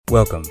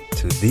Welcome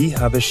to the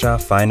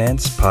Habesha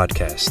Finance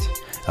Podcast,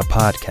 a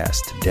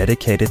podcast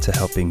dedicated to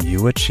helping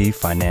you achieve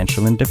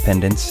financial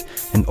independence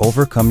and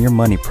overcome your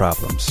money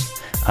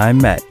problems. I'm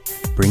Matt,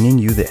 bringing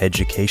you the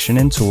education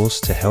and tools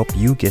to help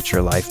you get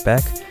your life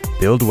back,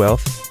 build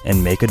wealth,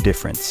 and make a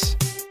difference.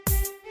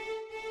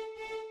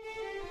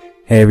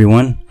 Hey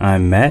everyone,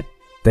 I'm Matt.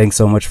 Thanks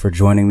so much for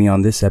joining me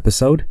on this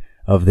episode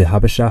of the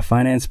Habesha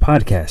Finance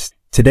Podcast.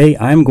 Today,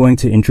 I'm going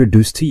to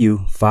introduce to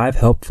you 5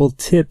 helpful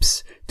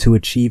tips to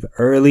achieve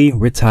early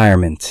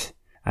retirement.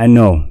 I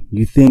know,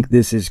 you think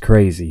this is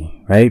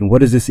crazy, right? What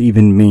does this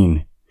even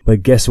mean?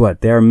 But guess what?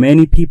 There are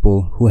many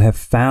people who have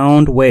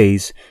found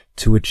ways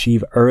to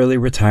achieve early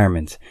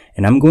retirement,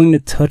 and I'm going to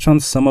touch on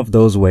some of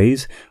those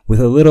ways with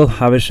a little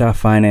Habesha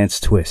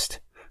Finance twist.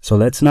 So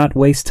let's not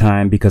waste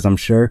time because I'm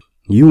sure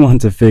you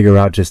want to figure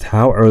out just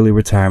how early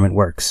retirement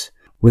works.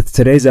 With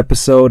today's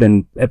episode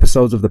and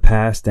episodes of the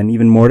past and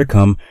even more to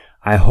come,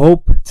 I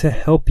hope to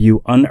help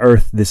you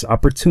unearth this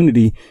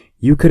opportunity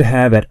you could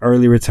have at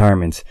early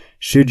retirement,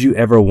 should you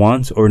ever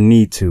want or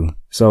need to.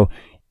 So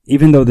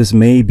even though this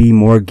may be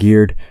more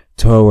geared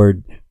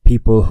toward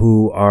people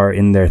who are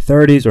in their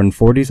 30s or in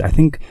 40s, I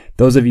think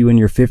those of you in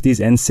your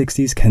 50s and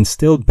 60s can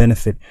still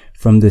benefit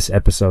from this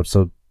episode.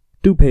 So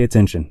do pay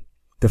attention.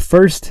 The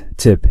first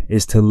tip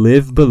is to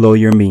live below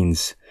your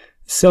means.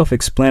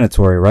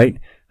 Self-explanatory, right?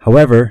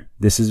 However,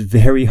 this is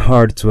very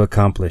hard to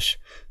accomplish.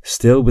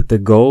 Still, with the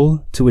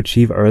goal to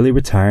achieve early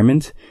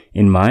retirement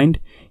in mind,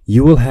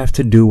 you will have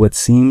to do what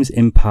seems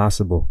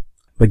impossible.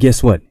 But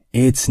guess what?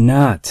 It's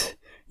not.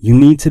 You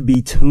need to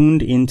be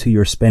tuned into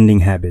your spending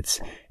habits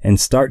and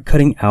start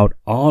cutting out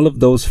all of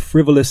those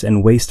frivolous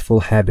and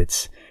wasteful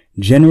habits.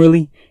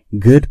 Generally,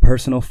 good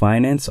personal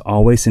finance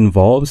always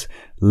involves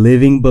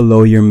living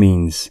below your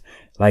means,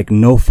 like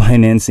no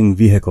financing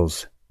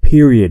vehicles,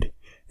 period.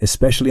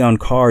 Especially on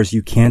cars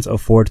you can't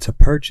afford to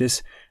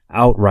purchase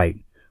outright.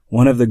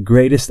 One of the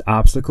greatest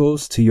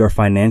obstacles to your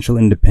financial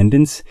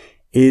independence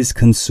is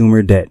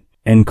consumer debt,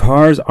 and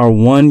cars are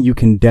one you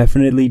can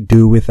definitely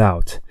do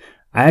without.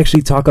 I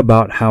actually talk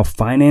about how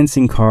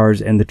financing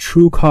cars and the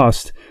true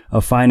cost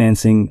of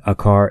financing a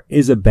car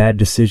is a bad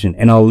decision,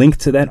 and I'll link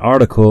to that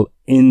article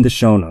in the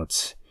show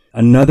notes.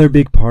 Another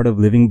big part of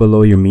living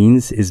below your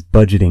means is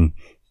budgeting.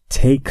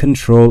 Take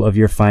control of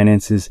your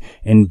finances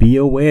and be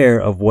aware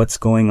of what's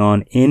going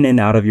on in and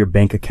out of your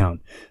bank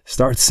account.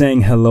 Start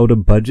saying hello to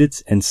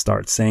budgets and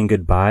start saying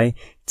goodbye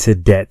to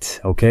debt,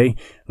 okay?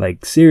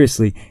 Like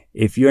seriously,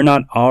 if you're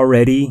not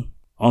already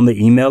on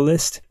the email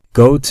list,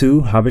 go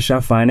to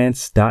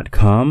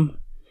habeshafinance.com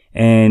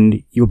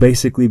and you'll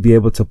basically be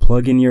able to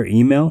plug in your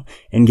email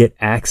and get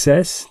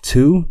access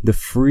to the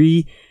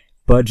free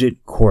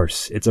budget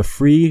course. It's a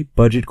free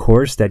budget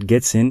course that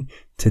gets in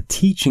to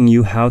teaching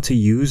you how to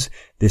use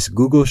this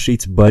Google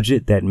Sheets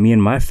budget that me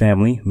and my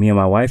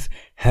wife,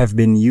 have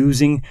been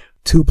using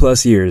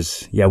 2+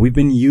 years. Yeah, we've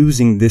been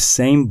using this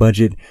same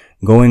budget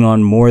going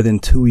on more than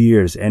 2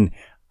 years, and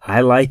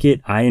I like it.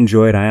 I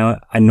enjoy it.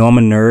 I know I'm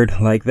a nerd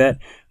like that,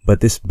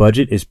 but this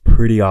budget is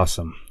pretty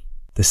awesome.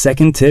 The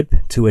second tip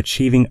to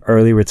achieving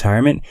early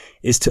retirement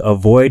is to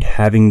avoid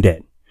having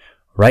debt.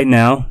 Right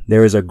now,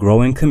 there is a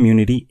growing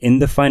community in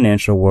the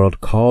financial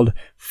world called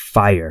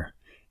FIRE.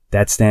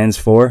 That stands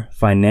for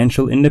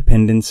Financial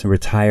Independence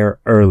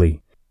Retire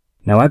Early.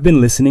 Now, I've been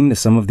listening to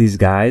some of these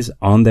guys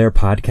on their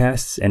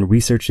podcasts and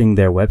researching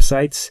their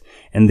websites,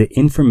 and the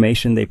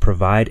information they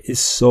provide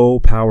is so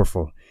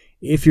powerful.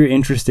 If you're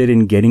interested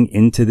in getting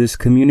into this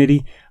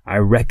community, I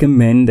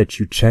recommend that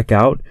you check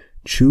out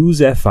Choose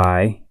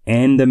FI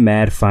and the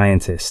Mad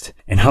Fientist,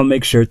 and I'll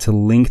make sure to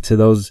link to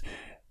those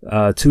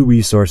 2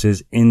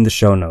 resources in the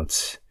show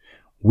notes.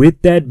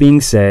 With that being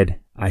said,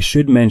 I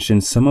should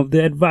mention some of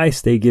the advice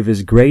they give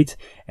is great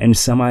and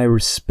some I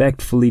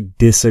respectfully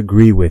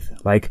disagree with,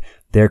 like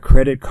their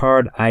credit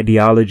card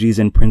ideologies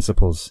and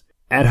principles.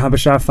 At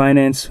Habesha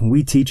Finance,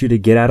 we teach you to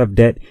get out of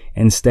debt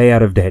and stay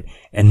out of debt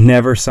and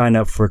never sign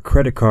up for a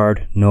credit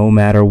card no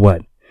matter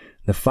what.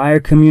 The FIRE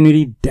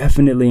community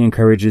definitely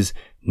encourages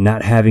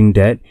not having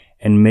debt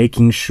and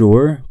making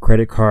sure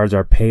credit cards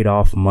are paid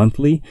off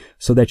monthly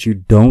so that you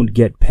don't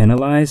get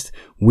penalized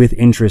with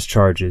interest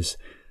charges.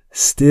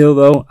 Still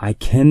though, I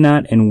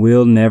cannot and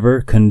will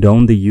never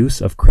condone the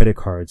use of credit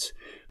cards.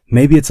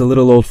 Maybe it's a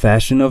little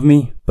old-fashioned of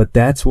me, but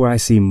that's where I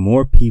see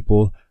more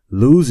people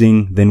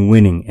losing than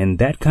winning, and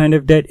that kind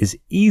of debt is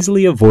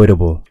easily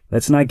avoidable.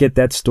 Let's not get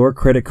that store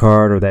credit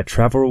card or that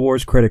travel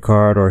rewards credit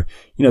card or,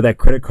 that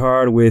credit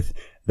card with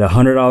the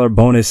 $100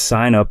 bonus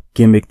sign-up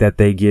gimmick that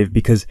they give,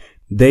 because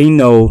they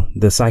know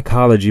the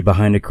psychology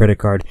behind a credit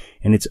card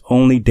and it's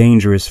only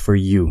dangerous for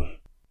you.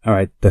 All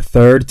right, the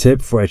third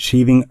tip for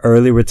achieving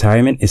early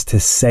retirement is to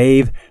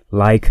save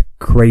like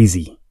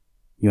crazy.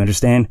 You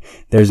understand?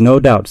 There's no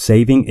doubt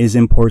saving is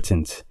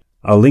important.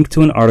 I'll link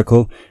to an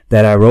article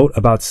that I wrote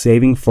about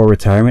saving for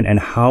retirement and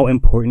how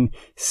important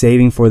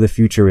saving for the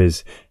future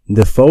is.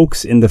 The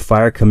folks in the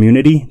FIRE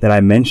community that I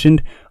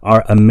mentioned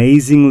are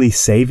amazingly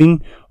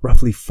saving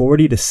roughly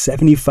 40 to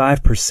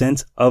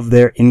 75% of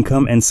their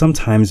income and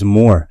sometimes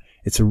more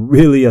It's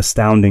really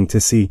astounding to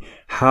see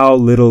how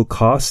little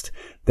cost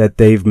that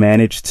they've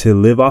managed to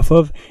live off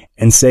of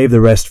and save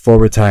the rest for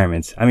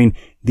retirement. I mean,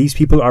 these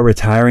people are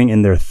retiring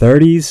in their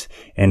 30s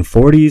and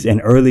 40s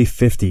and early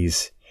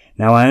 50s.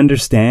 Now, I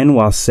understand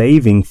while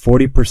saving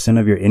 40%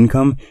 of your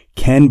income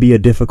can be a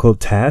difficult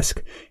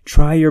task,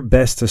 try your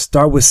best to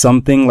start with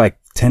something like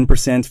 10%,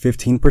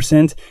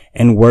 15%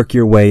 and work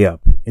your way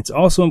up. It's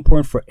also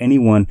important for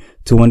anyone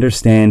to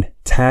understand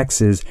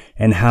taxes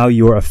and how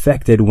you're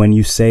affected when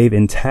you save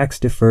in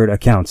tax-deferred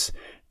accounts.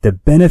 The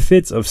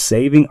benefits of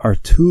saving are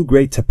too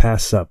great to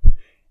pass up.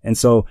 And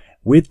so,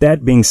 with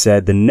that being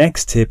said, the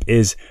next tip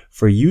is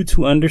for you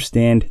to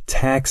understand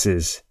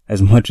taxes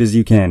as much as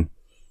you can.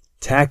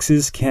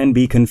 Taxes can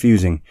be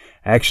confusing.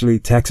 Actually,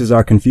 taxes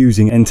are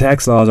confusing and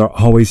tax laws are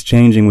always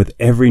changing with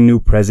every new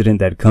president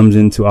that comes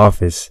into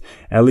office.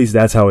 At least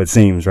that's how it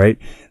seems, right?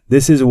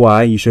 This is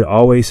why you should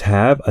always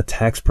have a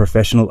tax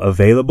professional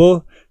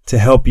available to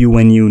help you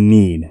when you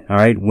need, all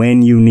right?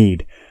 When you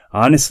need.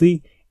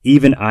 Honestly,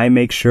 even I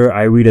make sure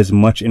I read as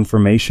much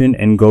information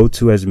and go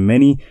to as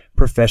many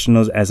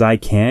professionals as I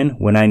can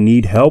when I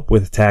need help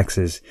with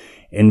taxes,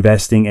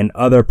 investing, and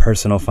other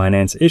personal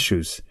finance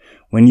issues.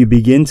 When you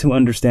begin to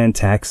understand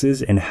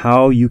taxes and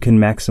how you can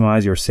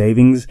maximize your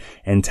savings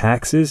and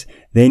taxes,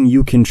 then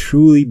you can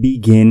truly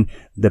begin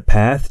the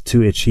path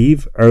to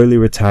achieve early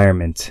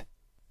retirement.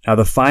 Now,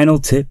 the final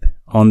tip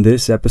on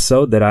this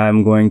episode that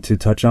I'm going to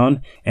touch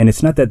on, and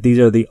it's not that these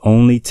are the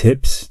only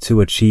tips to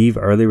achieve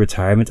early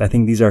retirement. I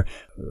think these are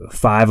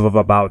 5 of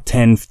about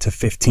 10 to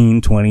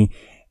 15, 20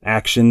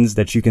 actions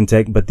that you can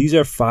take, but these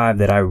are 5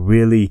 that I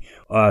really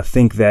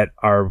think that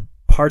are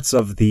parts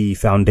of the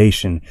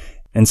foundation.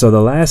 And so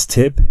the last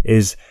tip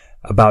is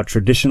about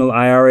traditional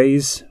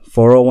IRAs,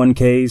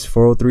 401ks,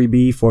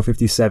 403b,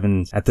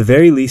 457s. At the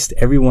very least,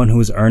 everyone who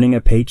is earning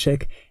a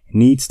paycheck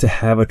needs to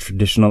have a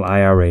traditional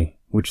IRA,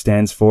 which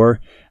stands for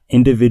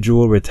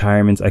Individual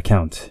Retirement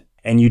Account.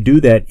 And you do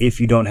that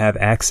if you don't have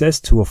access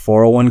to a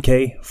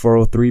 401k,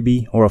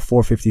 403b, or a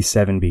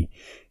 457b.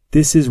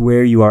 This is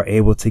where you are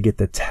able to get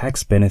the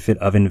tax benefit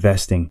of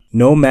investing.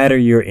 No matter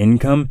your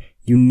income,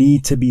 you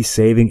need to be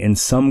saving in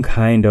some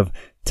kind of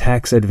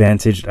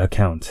tax-advantaged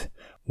account.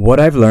 What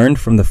I've learned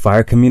from the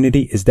FIRE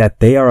community is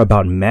that they are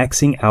about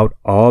maxing out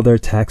all their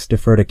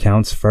tax-deferred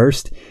accounts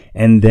first,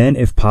 and then,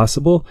 if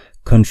possible,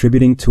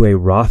 contributing to a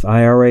Roth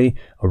IRA,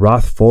 a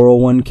Roth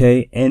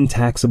 401k, and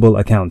taxable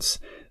accounts.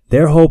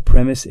 Their whole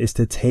premise is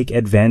to take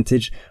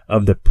advantage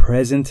of the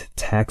present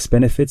tax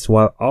benefits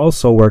while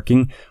also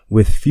working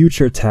with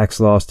future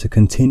tax laws to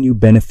continue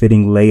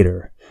benefiting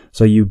later.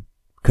 So you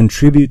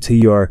contribute to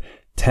your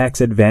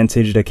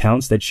tax-advantaged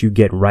accounts that you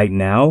get right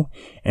now,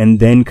 and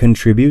then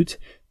contribute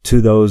to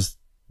those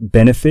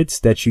benefits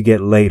that you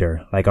get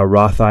later, like a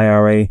Roth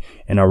IRA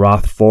and a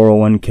Roth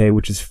 401k,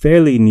 which is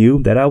fairly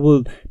new that I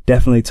will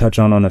definitely touch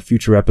on a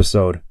future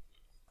episode.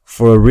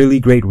 For a really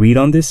great read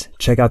on this,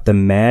 check out the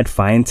Mad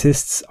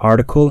Fientists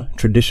article,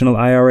 Traditional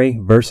IRA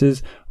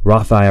versus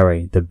Roth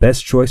IRA, the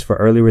best choice for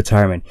early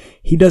retirement.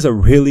 He does a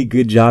really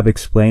good job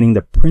explaining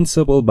the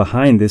principle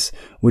behind this,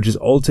 which is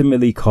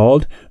ultimately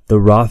called the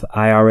Roth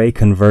IRA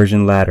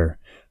conversion ladder.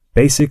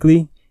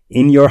 Basically,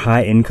 in your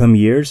high income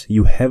years,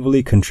 you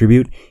heavily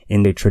contribute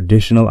in a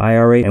traditional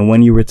IRA, and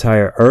when you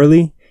retire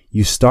early,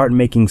 you start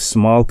making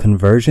small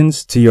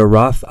conversions to your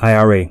Roth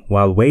IRA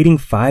while waiting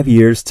 5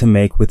 years to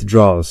make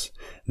withdrawals.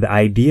 The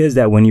idea is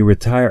that when you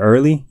retire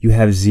early, you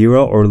have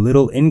zero or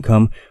little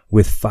income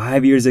with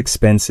 5 years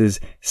expenses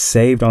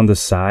saved on the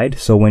side.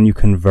 So when you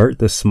convert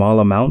the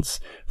small amounts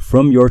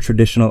from your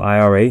traditional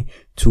IRA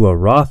to a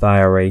Roth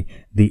IRA,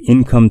 the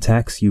income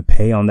tax you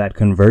pay on that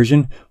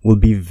conversion will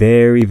be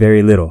very,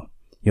 very little.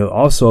 You'll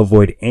also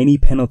avoid any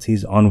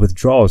penalties on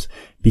withdrawals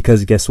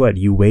because guess what?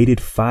 You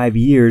waited 5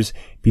 years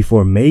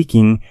before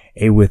making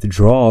a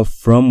withdrawal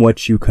from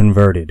what you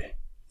converted.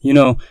 You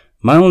know,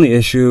 my only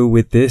issue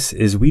with this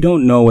is we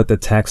don't know what the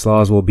tax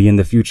laws will be in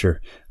the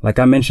future. Like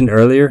I mentioned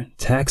earlier,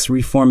 tax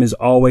reform is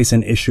always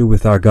an issue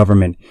with our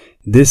government.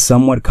 This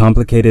somewhat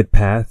complicated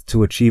path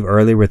to achieve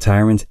early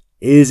retirement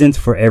isn't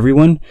for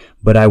everyone,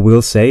 but I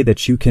will say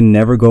that you can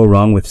never go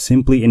wrong with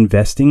simply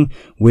investing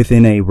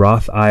within a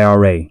Roth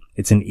IRA.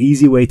 It's an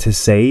easy way to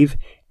save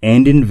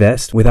and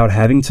invest without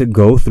having to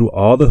go through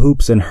all the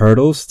hoops and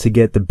hurdles to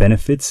get the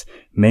benefits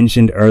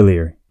mentioned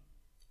earlier.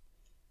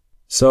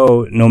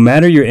 So, no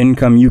matter your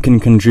income, you can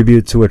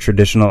contribute to a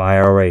traditional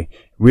IRA.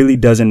 Really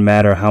doesn't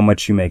matter how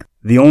much you make.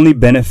 The only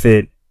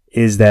benefit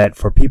is that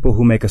for people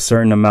who make a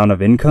certain amount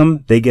of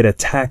income, they get a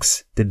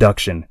tax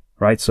deduction,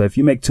 right? So if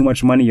you make too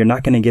much money, you're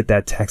not going to get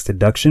that tax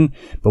deduction.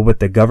 But what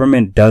the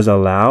government does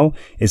allow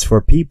is for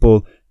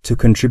people to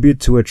contribute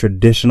to a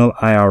traditional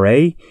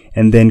IRA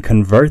and then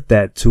convert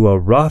that to a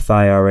Roth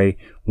IRA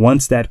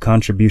once that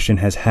contribution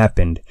has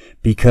happened,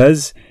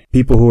 because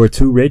people who are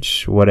too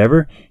rich,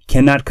 whatever,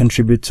 cannot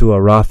contribute to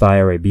a Roth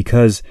IRA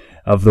because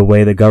of the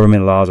way the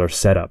government laws are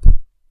set up.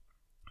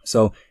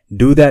 So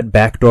do that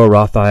backdoor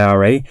Roth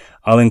IRA.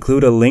 I'll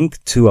include a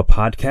link to a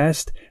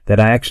podcast that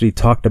I actually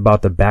talked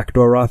about the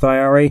backdoor Roth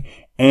IRA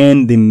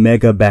and the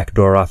mega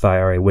backdoor Roth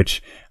IRA,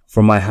 which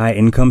for my high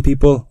income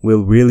people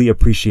will really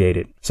appreciate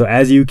it. So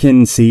as you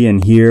can see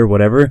and hear,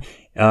 whatever,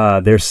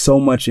 there's so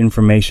much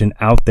information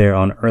out there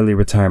on early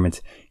retirement.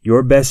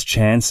 Your best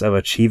chance of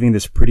achieving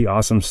this pretty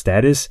awesome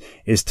status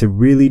is to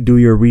really do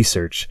your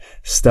research,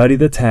 study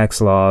the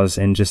tax laws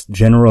and just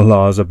general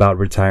laws about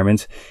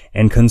retirement,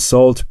 and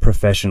consult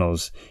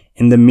professionals.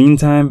 In the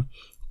meantime,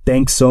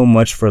 thanks so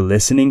much for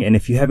listening. And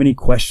if you have any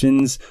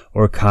questions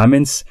or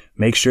comments,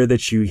 make sure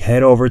that you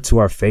head over to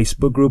our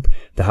Facebook group,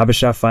 the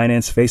Habesha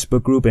Finance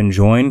Facebook group, and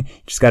join.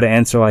 You just got to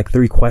answer like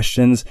 3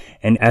 questions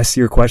and ask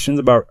your questions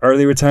about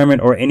early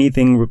retirement or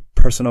anything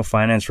personal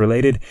finance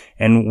related.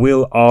 And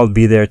we'll all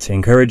be there to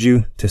encourage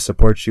you, to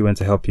support you, and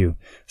to help you.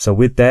 So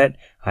with that,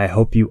 I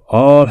hope you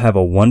all have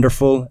a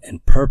wonderful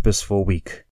and purposeful week.